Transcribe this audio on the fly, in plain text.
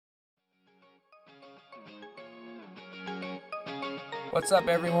What's up,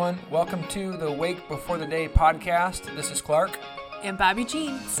 everyone? Welcome to the Wake Before the Day podcast. This is Clark. And Bobby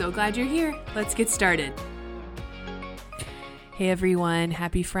Jean. So glad you're here. Let's get started. Hey, everyone.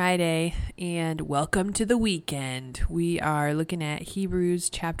 Happy Friday and welcome to the weekend. We are looking at Hebrews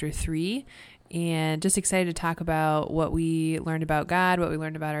chapter 3 and just excited to talk about what we learned about God, what we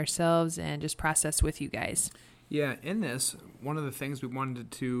learned about ourselves, and just process with you guys. Yeah, in this, one of the things we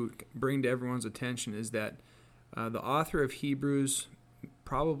wanted to bring to everyone's attention is that the author of Hebrews,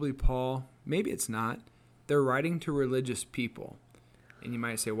 probably Paul, maybe it's not, they're writing to religious people. And you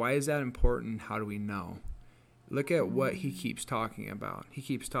might say, why is that important? How do we know? Look at what he keeps talking about. He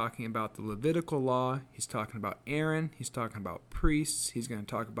keeps talking about the Levitical law. He's talking about Aaron. He's talking about priests. He's going to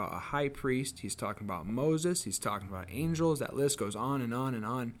talk about a high priest. He's talking about Moses. He's talking about angels. That list goes on and on and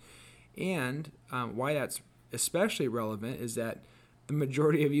on. And why that's especially relevant is that the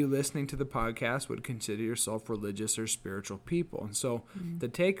majority of you listening to the podcast would consider yourself religious or spiritual people. And so the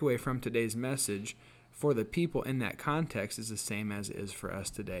takeaway from today's message for the people in that context is the same as it is for us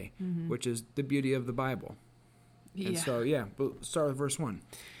today, which is the beauty of the Bible. And so, we'll start with verse 1.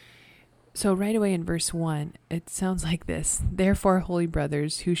 So right away in verse 1, it sounds like this. Therefore, holy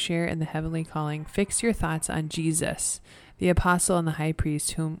brothers who share in the heavenly calling, fix your thoughts on Jesus, the apostle and the high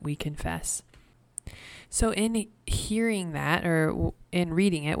priest whom we confess. So in hearing that, or in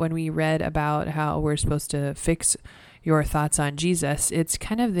reading it, when we read about how we're supposed to fix your thoughts on Jesus, it's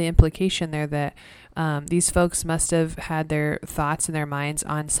kind of the implication there that these folks must have had their thoughts and their minds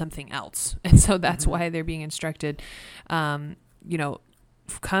on something else. And so that's why they're being instructed,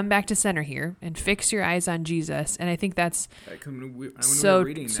 come back to center here and fix your eyes on Jesus. And I think that's so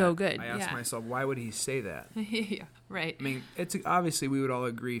good. I asked myself, why would he say that? Yeah, right. I mean, it's obviously we would all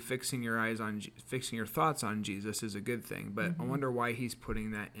agree fixing your thoughts on Jesus is a good thing, but I wonder why he's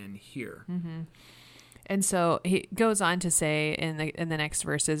putting that in here. And so he goes on to say in the next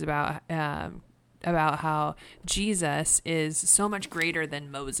verses about how Jesus is so much greater than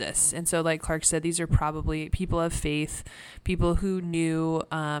Moses. And so like Clark said, these are probably people of faith, people who knew,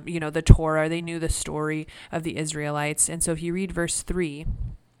 the Torah, they knew the story of the Israelites. And so if you read verse 3,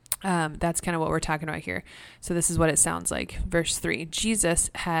 that's kind of what we're talking about here. So this is what it sounds like. Verse 3,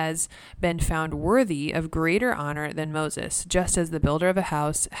 Jesus has been found worthy of greater honor than Moses, just as the builder of a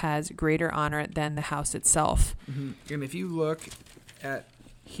house has greater honor than the house itself. And if you look at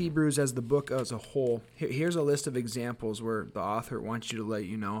Hebrews as the book as a whole, here's a list of examples where the author wants you to let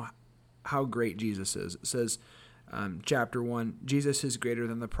you know how great Jesus is. It says, chapter 1, Jesus is greater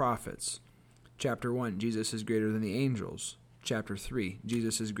than the prophets. Chapter 1, Jesus is greater than the angels. Chapter 3,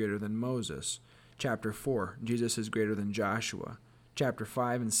 Jesus is greater than Moses. Chapter 4, Jesus is greater than Joshua. Chapter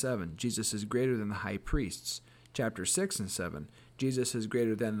 5 and 7, Jesus is greater than the high priests. Chapter 6 and 7, Jesus is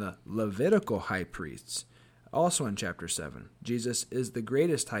greater than the Levitical high priests. Also in chapter 7, Jesus is the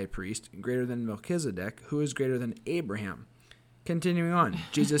greatest high priest, greater than Melchizedek, who is greater than Abraham. Continuing on,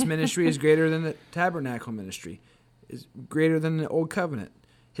 Jesus' ministry is greater than the tabernacle ministry, is greater than the Old Covenant.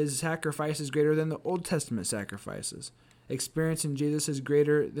 His sacrifice is greater than the Old Testament sacrifices. Experience in Jesus is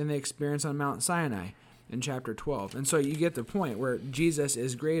greater than the experience on Mount Sinai in chapter 12. And so you get the point where Jesus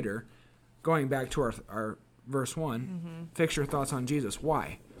is greater. Going back to our verse 1, fix your thoughts on Jesus.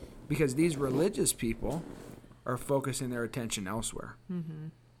 Why? Because these religious people are focusing their attention elsewhere.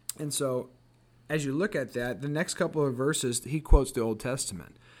 And so as you look at that, the next couple of verses, he quotes the Old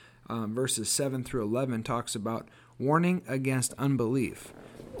Testament. Verses 7 through 11 talks about warning against unbelief.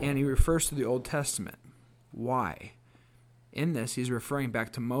 And he refers to the Old Testament. Why? In this, he's referring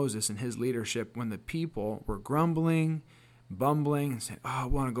back to Moses and his leadership when the people were grumbling, bumbling, and saying, I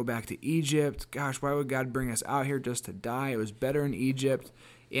want to go back to Egypt. Gosh, why would God bring us out here just to die? It was better in Egypt.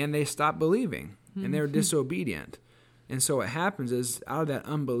 And they stopped believing, and they were disobedient. And so what happens is, out of that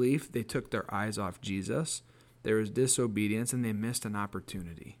unbelief, they took their eyes off Jesus. There was disobedience, and they missed an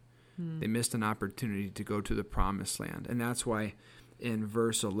opportunity. They missed an opportunity to go to the promised land. And that's why in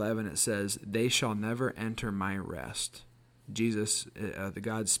verse 11 it says, they shall never enter my rest. Jesus, the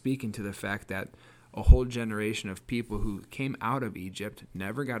God, speaking to the fact that a whole generation of people who came out of Egypt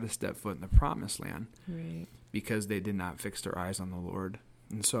never got to step foot in the promised land because they did not fix their eyes on the Lord.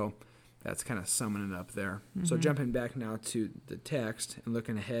 And so that's kind of summing it up there. So jumping back now to the text and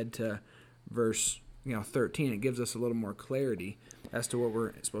looking ahead to verse 13, it gives us a little more clarity as to what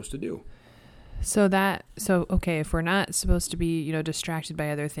we're supposed to do. Okay, if we're not supposed to be, distracted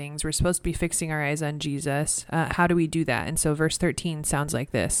by other things, we're supposed to be fixing our eyes on Jesus. How do we do that? And so verse 13 sounds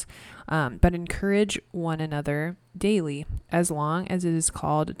like this. But encourage one another daily, as long as it is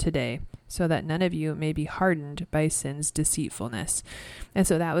called today, so that none of you may be hardened by sin's deceitfulness. And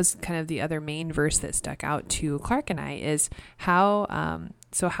so that was kind of the other main verse that stuck out to Clark and I, is how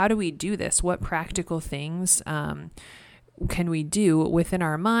do we do this? What practical things can we do within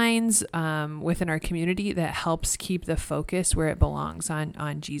our minds, within our community, that helps keep the focus where it belongs,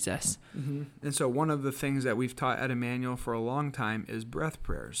 on Jesus? Mm-hmm. And so one of the things that we've taught at Emmanuel for a long time is breath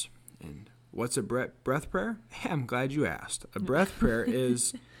prayers. And what's a breath prayer? Hey, I'm glad you asked. A breath prayer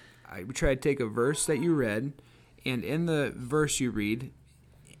is, I try to take a verse that you read, and in the verse you read,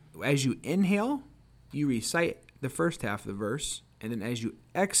 as you inhale, you recite the first half of the verse, and then as you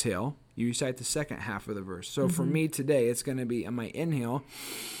exhale, you recite the second half of the verse. So for me today, it's going to be, on my inhale,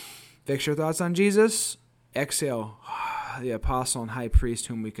 fix your thoughts on Jesus. Exhale, the apostle and high priest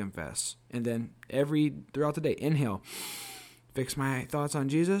whom we confess. And then throughout the day, inhale, fix my thoughts on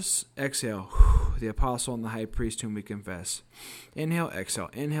Jesus. Exhale, the apostle and the high priest whom we confess. Inhale, exhale.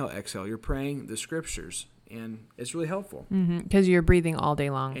 You're praying the scriptures. And it's really helpful. Because you're breathing all day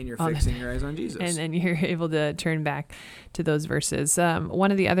long. And you're fixing your eyes on Jesus. And then you're able to turn back to those verses.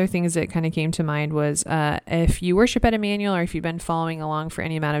 One of the other things that kind of came to mind was if you worship at Emmanuel, or if you've been following along for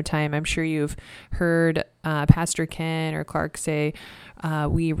any amount of time, I'm sure you've heard Pastor Ken or Clark say,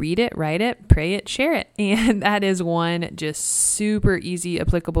 we read it, write it, pray it, share it. And that is one just super easy,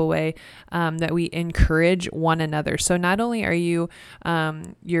 applicable way that we encourage one another. So not only are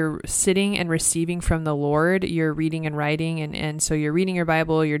you're sitting and receiving from the Lord, you're reading and writing, and so you're reading your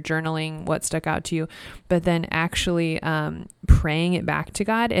Bible, you're journaling what stuck out to you, but then actually praying it back to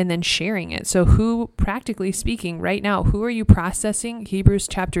God and then sharing it. So who, practically speaking, right now, who are you processing Hebrews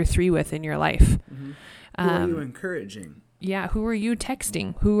chapter 3 with in your life? Mm-hmm. Who are you encouraging? Yeah, who are you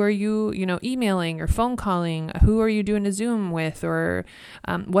texting? Who are you, emailing or phone calling? Who are you doing a Zoom with? Or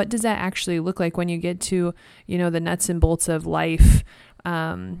what does that actually look like when you get to, the nuts and bolts of life?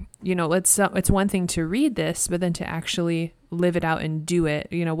 It's one thing to read this, but then to actually live it out and do it.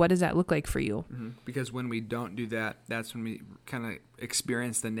 What does that look like for you? Mm-hmm. Because when we don't do that, that's when we kind of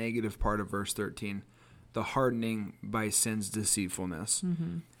experience the negative part of verse 13, the hardening by sin's deceitfulness.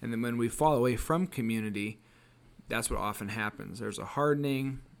 Mm-hmm. And then when we fall away from community, that's what often happens. There's a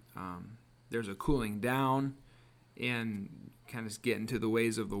hardening, there's a cooling down, and kind of get into the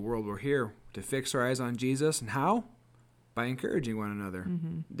ways of the world. We're here to fix our eyes on Jesus. And how? By encouraging one another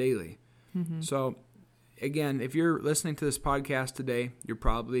daily. Mm-hmm. So, again, if you're listening to this podcast today, you're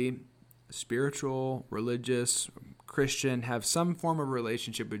probably spiritual, religious, Christian, have some form of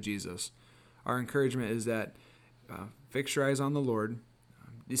relationship with Jesus. Our encouragement is that fix your eyes on the Lord.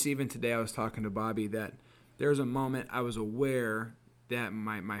 Just even today I was talking to Bobby that there was a moment I was aware that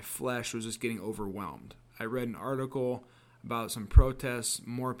my flesh was just getting overwhelmed. I read an article about some protests,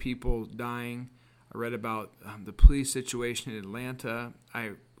 more people dying. I read about the police situation in Atlanta.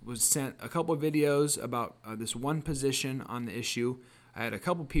 I was sent a couple of videos about this one position on the issue. I had a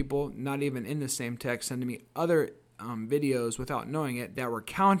couple people, not even in the same text, sending me other videos without knowing it that were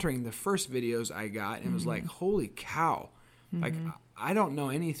countering the first videos I got. And it was like, holy cow. Like, I don't know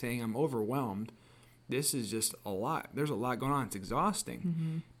anything. I'm overwhelmed. This is just a lot. There's a lot going on. It's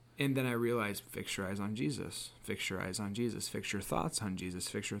exhausting. And then I realized, fix your eyes on Jesus. Fix your eyes on Jesus. Fix your thoughts on Jesus.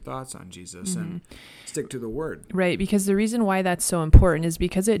 Fix your thoughts on Jesus. And stick to the Word. Right, because the reason why that's so important is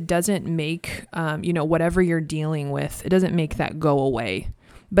because it doesn't make, whatever you're dealing with, it doesn't make that go away.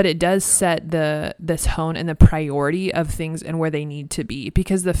 But it does set the tone and the priority of things and where they need to be.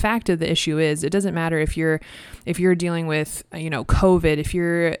 Because the fact of the issue is, it doesn't matter if you're dealing with COVID, if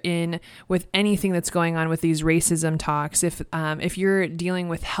you're in with anything that's going on with these racism talks, if you're dealing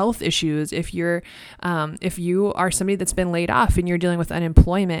with health issues, if you are somebody that's been laid off and you're dealing with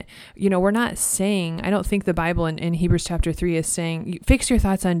unemployment, we're not saying, I don't think the Bible in Hebrews chapter 3 is saying fix your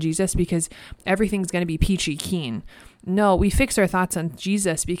thoughts on Jesus because everything's going to be peachy keen. No, we fix our thoughts on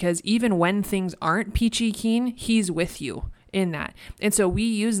Jesus because even when things aren't peachy keen, he's with you in that. And so we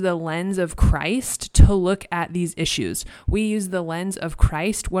use the lens of Christ to look at these issues. We use the lens of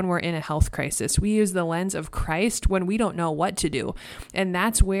Christ when we're in a health crisis. We use the lens of Christ when we don't know what to do. And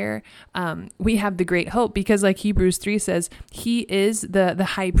that's where we have the great hope because like Hebrews 3 says, he is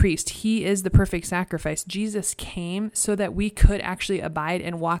the high priest. He is the perfect sacrifice. Jesus came so that we could actually abide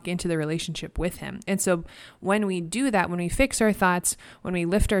and walk into the relationship with him. And so when we do that, when we fix our thoughts, when we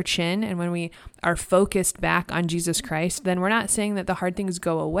lift our chin, and when we are focused back on Jesus Christ, then we're not saying that the hard things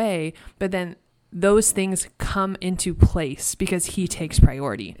go away, but then those things come into place because he takes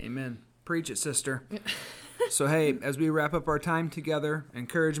priority. Amen. Preach it, sister. So, hey, as we wrap up our time together,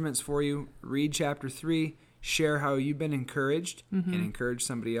 encouragements for you. Read chapter 3. Share how you've been encouraged and encourage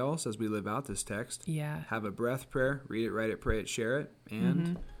somebody else as we live out this text. Yeah. Have a breath prayer. Read it, write it, pray it, share it.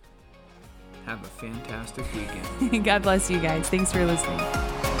 And Have a fantastic weekend. God bless you guys. Thanks for listening.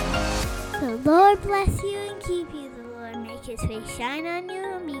 The Lord bless you and keep you. The Lord make his face shine on you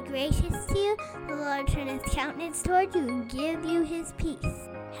and be gracious to you. The Lord turn his countenance toward you and give you his peace.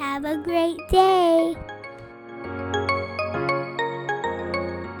 Have a great day.